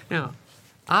 Now,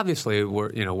 obviously,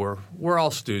 we're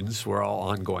all students. We're all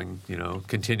ongoing,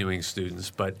 continuing students.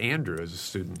 But Andrew is a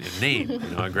student in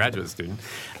name, a graduate student.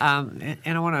 And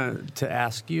I want to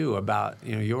ask you about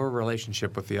your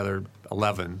relationship with the other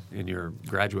 11 in your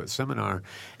graduate seminar,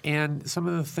 and some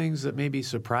of the things that maybe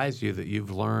surprised you that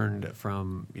you've learned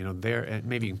from there. And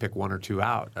maybe you can pick one or two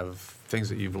out of things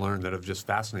that you've learned that have just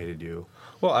fascinated you.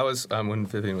 Well, I was when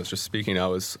Vivian was just speaking, I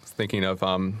was thinking of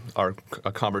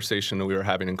a conversation that we were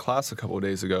having in class a couple of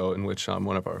days ago, in which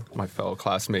one of my fellow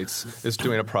classmates is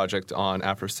doing a project on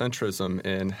Afrocentrism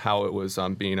and how it was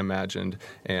being imagined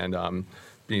and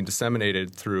being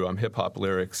disseminated through hip-hop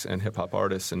lyrics and hip-hop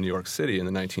artists in New York City in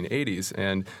the 1980s.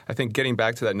 And I think getting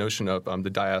back to that notion of the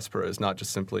diaspora is not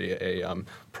just simply a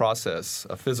process,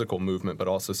 a physical movement, but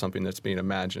also something that's being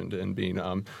imagined and being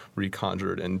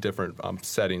reconjured in different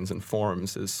settings and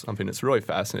forms is something that's really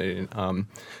fascinating.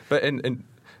 But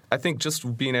I think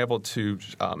just being able to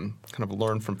kind of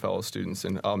learn from fellow students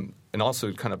and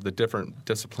also kind of the different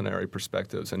disciplinary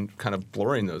perspectives and kind of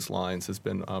blurring those lines has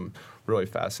been really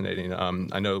fascinating.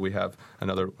 I know we have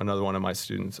another one of my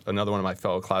students, another one of my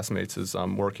fellow classmates is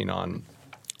working on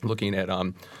looking at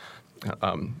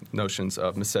notions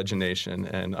of miscegenation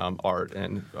and art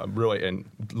and really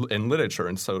in literature,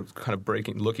 and so kind of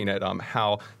looking at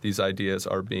how these ideas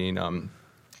are being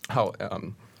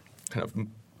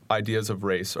ideas of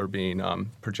race are being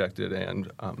projected and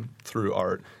through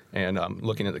art, and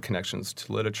looking at the connections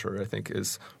to literature, I think,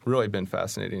 has really been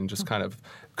fascinating. Just kind of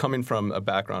coming from a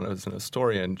background as an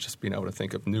historian, just being able to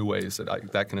think of new ways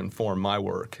that can inform my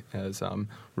work has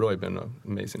really been an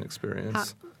amazing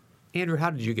experience. Andrew, how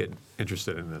did you get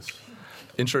interested in this?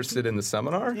 Interested in the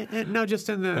seminar? No, just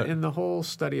in the whole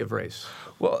study of race.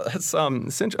 Well, it's I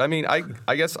mean,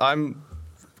 I guess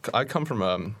I come from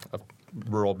a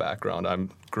rural background. I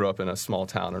grew up in a small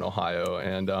town in Ohio,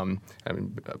 and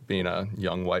being a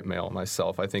young white male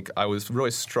myself, I think I was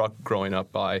really struck growing up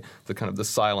by the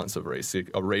silence of race, the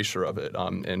erasure of it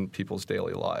in people's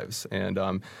daily lives,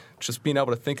 and just being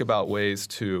able to think about ways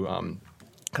to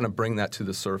kind of bring that to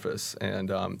the surface,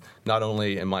 and not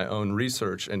only in my own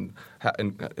research and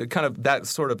kind of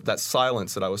that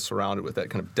silence that I was surrounded with, that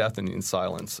kind of deafening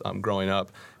silence growing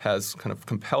up, has kind of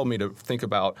compelled me to think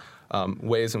about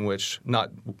ways in which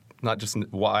not just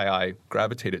why I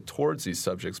gravitated towards these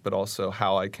subjects, but also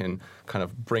how I can kind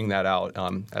of bring that out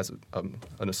as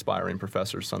an aspiring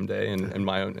professor someday in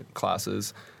my own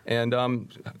classes, and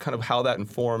kind of how that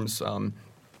informs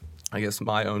I guess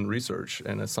my own research,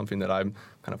 and it's something that I'm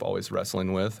kind of always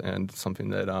wrestling with, and something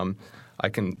that I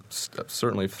can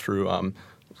certainly through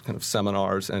kind of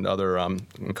seminars and other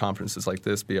conferences like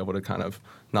this be able to kind of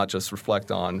not just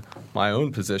reflect on my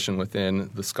own position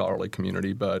within the scholarly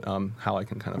community, but how I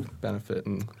can kind of benefit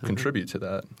and contribute to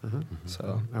that.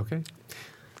 So okay,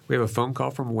 we have a phone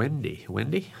call from Wendy.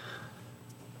 Wendy?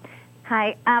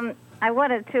 Hi. I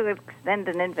wanted to extend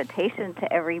an invitation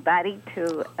to everybody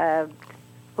to a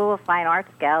School of Fine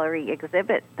Arts Gallery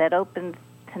exhibit that opens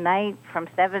tonight from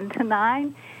 7 to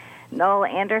 9. Noel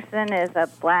Anderson is a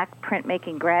black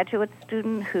printmaking graduate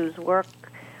student whose work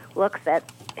looks at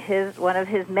one of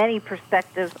his many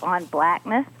perspectives on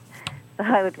blackness. So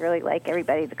I would really like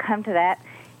everybody to come to that.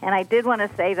 And I did want to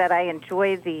say that I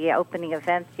enjoyed the opening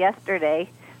events yesterday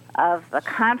of the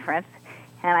conference,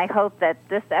 and I hope that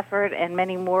this effort and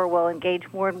many more will engage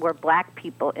more and more black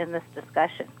people in this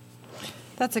discussion.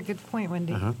 That's a good point,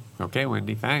 Wendy. Okay,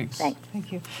 Wendy, thanks.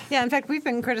 Thank you. Yeah, in fact, we've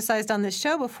been criticized on this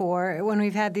show before when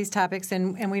we've had these topics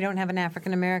and we don't have an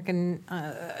African-American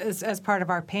as part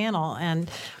of our panel. And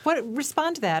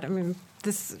respond to that? I mean,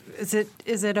 is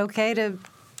it okay to,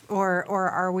 or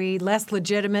are we less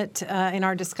legitimate in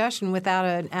our discussion without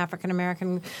an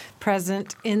African-American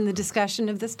present in the discussion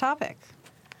of this topic?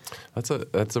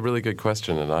 That's a really good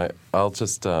question, and I'll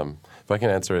just if I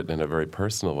can answer it in a very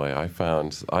personal way.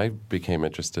 I became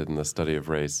interested in the study of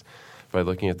race by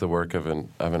looking at the work of an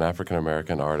African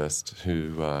American artist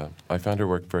who I found her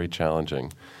work very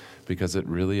challenging because it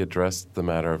really addressed the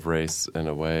matter of race in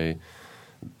a way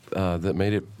that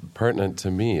made it pertinent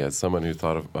to me as someone who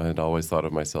had always thought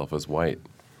of myself as white.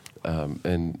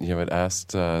 And it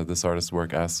asked this artist's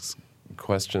work asks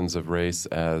questions of race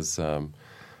as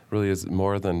really as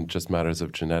more than just matters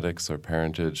of genetics or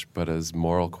parentage, but as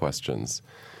moral questions.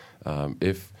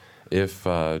 If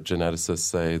geneticists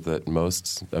say that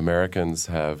most Americans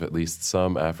have at least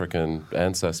some African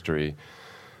ancestry,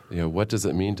 what does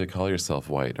it mean to call yourself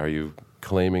white? Are you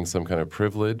claiming some kind of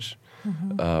privilege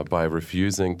by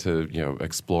refusing to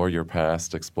explore your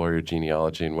past, explore your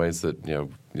genealogy in ways that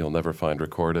you'll never find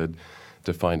recorded,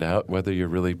 to find out whether you're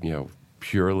really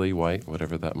purely white,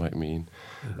 whatever that might mean?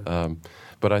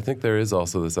 But I think there is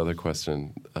also this other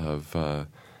question of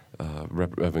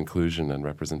inclusion and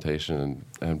representation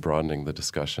and broadening the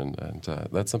discussion. And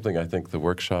that's something I think the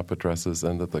workshop addresses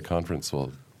and that the conference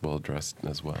will address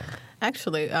as well.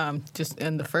 Actually, just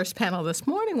in the first panel this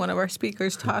morning, one of our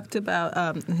speakers talked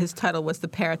about, his title was The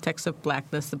Paratext of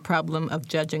Blackness, the Problem of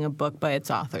Judging a Book by Its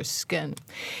Author's Skin.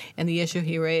 And the issue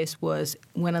he raised was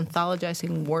when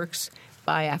anthologizing works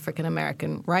by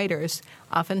African-American writers,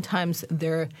 oftentimes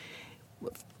they're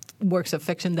works of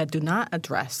fiction that do not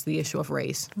address the issue of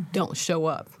race don't show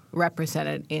up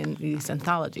represented in these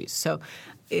anthologies. So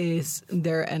is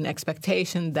there an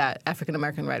expectation that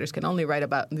African-American writers can only write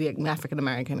about the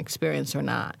African-American experience or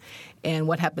not? And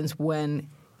what happens when,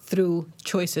 through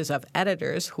choices of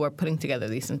editors who are putting together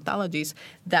these anthologies,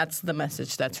 that's the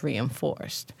message that's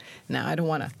reinforced? Now, I don't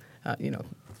want to,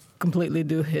 completely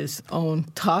do his own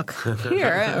talk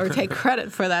here or take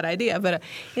credit for that idea. But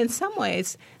in some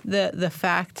ways, the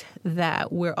fact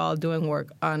that we're all doing work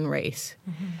on race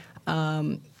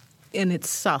in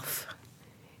itself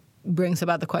brings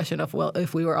about the question of, well,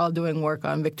 if we were all doing work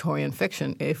on Victorian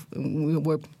fiction, if we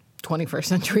were 21st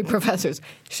century professors,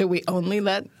 should we only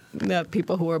let the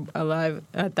people who were alive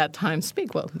at that time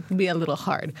speak? Well, it'd be a little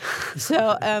hard.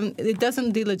 So it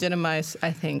doesn't delegitimize,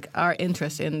 I think, our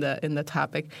interest in the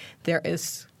topic. There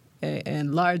is a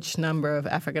large number of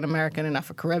African-American and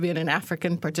Afro-Caribbean and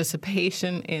African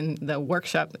participation in the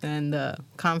workshop and the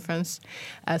conference,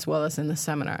 as well as in the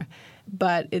seminar.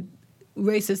 But it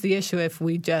raises the issue if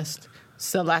we just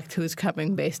select who's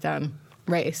coming based on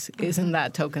race. Isn't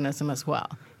that tokenism as well?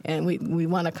 And we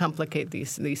want to complicate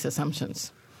these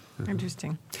assumptions.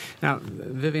 Interesting. Now,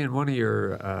 Vivian, one of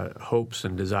your hopes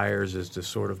and desires is to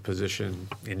sort of position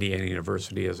Indiana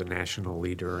University as a national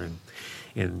leader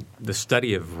in the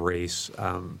study of race.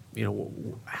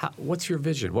 What's your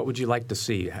vision? What would you like to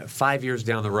see 5 years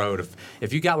down the road?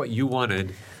 If you got what you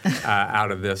wanted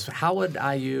out of this, how would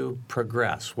IU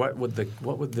progress? What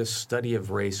would this study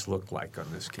of race look like on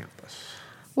this campus?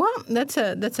 Well, that's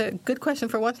a good question.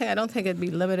 For one thing, I don't think it'd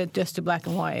be limited just to black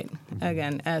and white,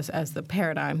 again, as the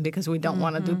paradigm, because we don't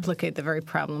want to duplicate the very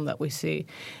problem that we see.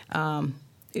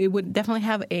 It would definitely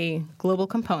have a global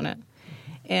component.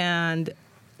 And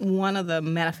one of the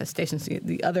manifestations,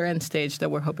 the other end stage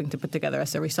that we're hoping to put together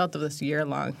as a result of this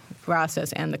year-long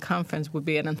process and the conference would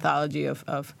be an anthology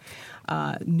of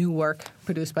new work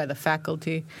produced by the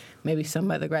faculty, maybe some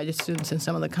by the graduate students and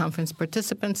some of the conference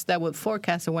participants that would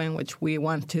forecast a way in which we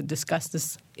want to discuss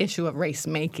this issue of race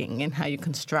making and how you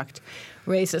construct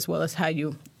race as well as how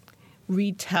you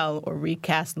retell or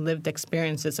recast lived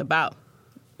experiences about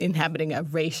inhabiting a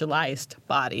racialized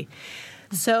body.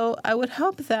 So I would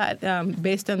hope that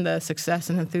based on the success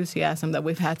and enthusiasm that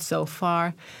we've had so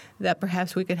far, that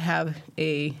perhaps we could have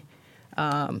a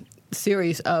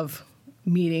series of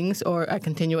meetings or a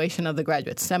continuation of the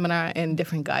graduate seminar in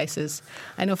different guises.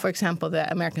 I know, for example,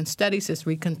 that American Studies is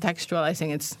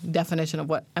recontextualizing its definition of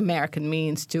what American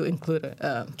means to include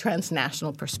a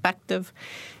transnational perspective,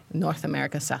 North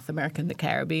America, South America, and the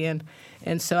Caribbean.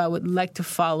 And so I would like to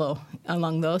follow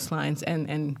along those lines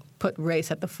and put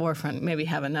race at the forefront, maybe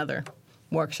have another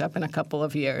workshop in a couple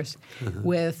of years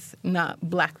with not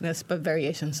blackness but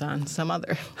variations on some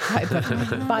other type of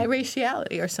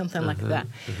biraciality or something like that.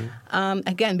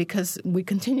 Again, because we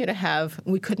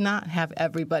could not have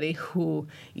everybody who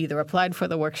either applied for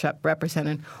the workshop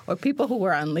represented or people who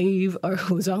were on leave or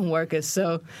whose own work is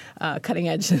so cutting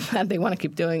edge that they want to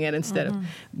keep doing it instead of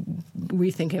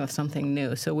rethinking of something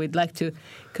new. So we'd like to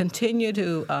continue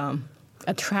to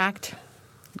attract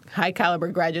high-caliber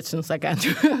graduate students like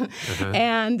Andrew,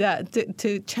 and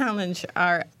to challenge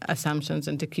our assumptions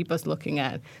and to keep us looking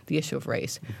at the issue of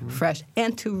race fresh,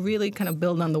 and to really kind of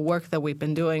build on the work that we've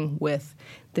been doing with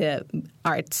the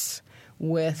arts,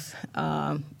 with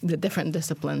the different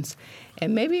disciplines,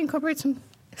 and maybe incorporate some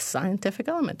scientific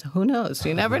element. Who knows?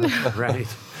 You never know. Right.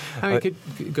 I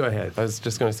mean, go ahead. I was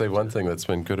just going to say one thing that's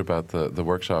been good about the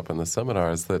workshop and the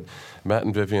seminar is that Matt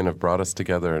and Vivian have brought us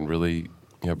together and really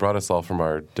brought us all from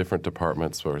our different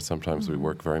departments where sometimes we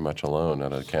work very much alone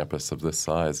at a campus of this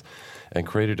size and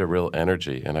created a real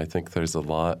energy. And I think there's a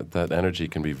lot, that energy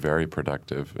can be very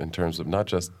productive in terms of not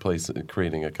just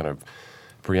creating a kind of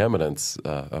preeminence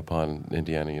upon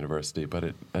Indiana University, but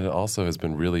it also has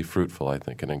been really fruitful, I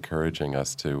think, in encouraging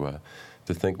us to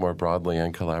think more broadly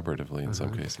and collaboratively in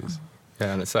some cases.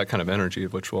 Yeah, and it's that kind of energy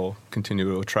which will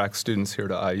continue to attract students here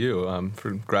to IU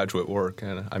for graduate work.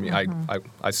 And I mean,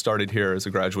 I started here as a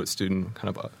graduate student,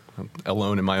 kind of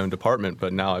alone in my own department,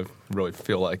 but now I really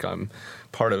feel like I'm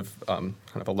part of kind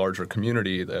of a larger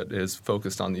community that is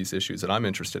focused on these issues that I'm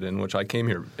interested in, which I came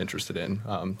here interested in.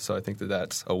 So I think that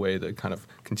that's a way to kind of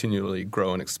continually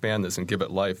grow and expand this and give it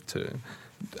life, to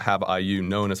have IU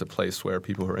known as a place where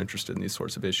people who are interested in these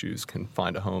sorts of issues can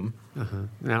find a home.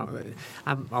 Now,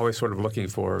 I'm always sort of looking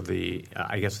for the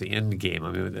end game.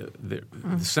 I mean, the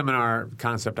seminar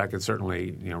concept I could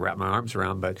certainly wrap my arms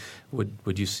around, but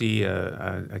would you see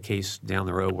a case down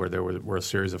the road where there were a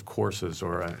series of courses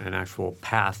or an actual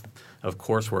path of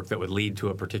coursework that would lead to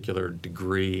a particular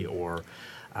degree or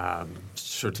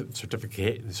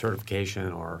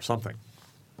certification or something?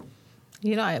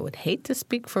 I would hate to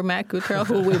speak for Matt Guttrell,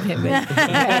 who we've been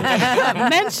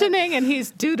mentioning, and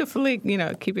he's dutifully,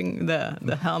 keeping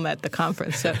the helm at the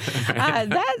conference. So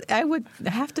that I would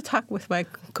have to talk with my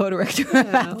co-director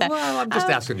about that. Well, I'm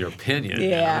just asking your opinion.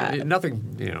 Yeah.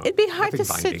 Nothing, It'd be hard to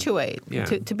binding. situate,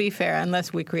 to be fair,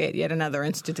 unless we create yet another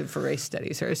Institute for Race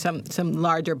Studies or some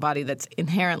larger body that's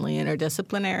inherently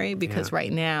interdisciplinary, because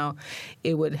right now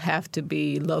it would have to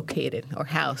be located or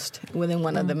housed within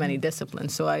one of the many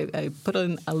disciplines. So I put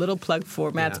in a little plug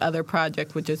for Matt's other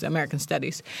project, which is American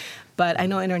Studies. But I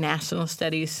know international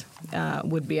studies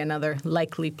would be another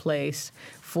likely place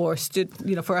for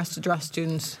for us to draw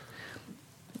students.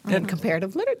 And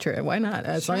comparative literature, why not?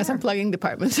 As long as I'm plugging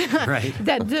departments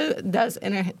that does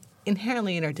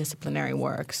inherently interdisciplinary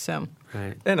work. So.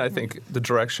 Right. And I think the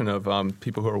direction of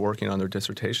people who are working on their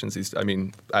dissertations,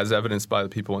 as evidenced by the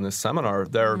people in this seminar,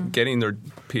 they're getting their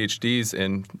PhDs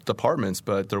in departments,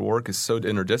 but their work is so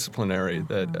interdisciplinary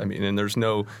that, and there's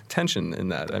no tension in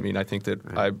that. I think that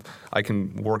I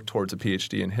can work towards a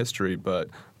PhD in history, but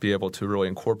be able to really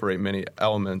incorporate many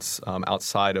elements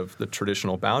outside of the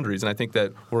traditional boundaries. And I think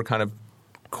that we're kind of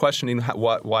questioning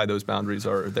why those boundaries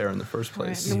are there in the first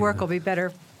place. Your work will be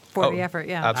better for the effort,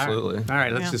 Absolutely. All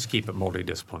right, let's just keep it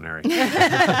multidisciplinary.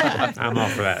 I'm all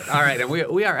for that. All right, and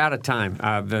we are out of time.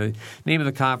 The name of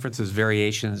the conference is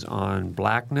Variations on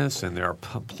Blackness, and there are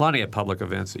plenty of public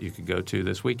events that you could go to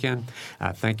this weekend.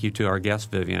 Thank you to our guests,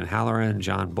 Vivian Halloran,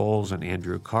 John Bowles, and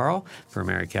Andrew Carl. For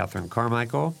Mary Catherine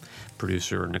Carmichael,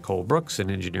 producer Nicole Brooks, and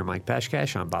engineer Mike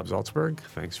Pashkash, I'm Bob Zaltzberg.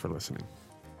 Thanks for listening.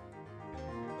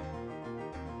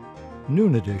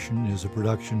 Noon Edition is a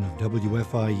production of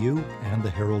WFIU and the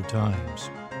Herald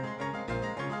Times.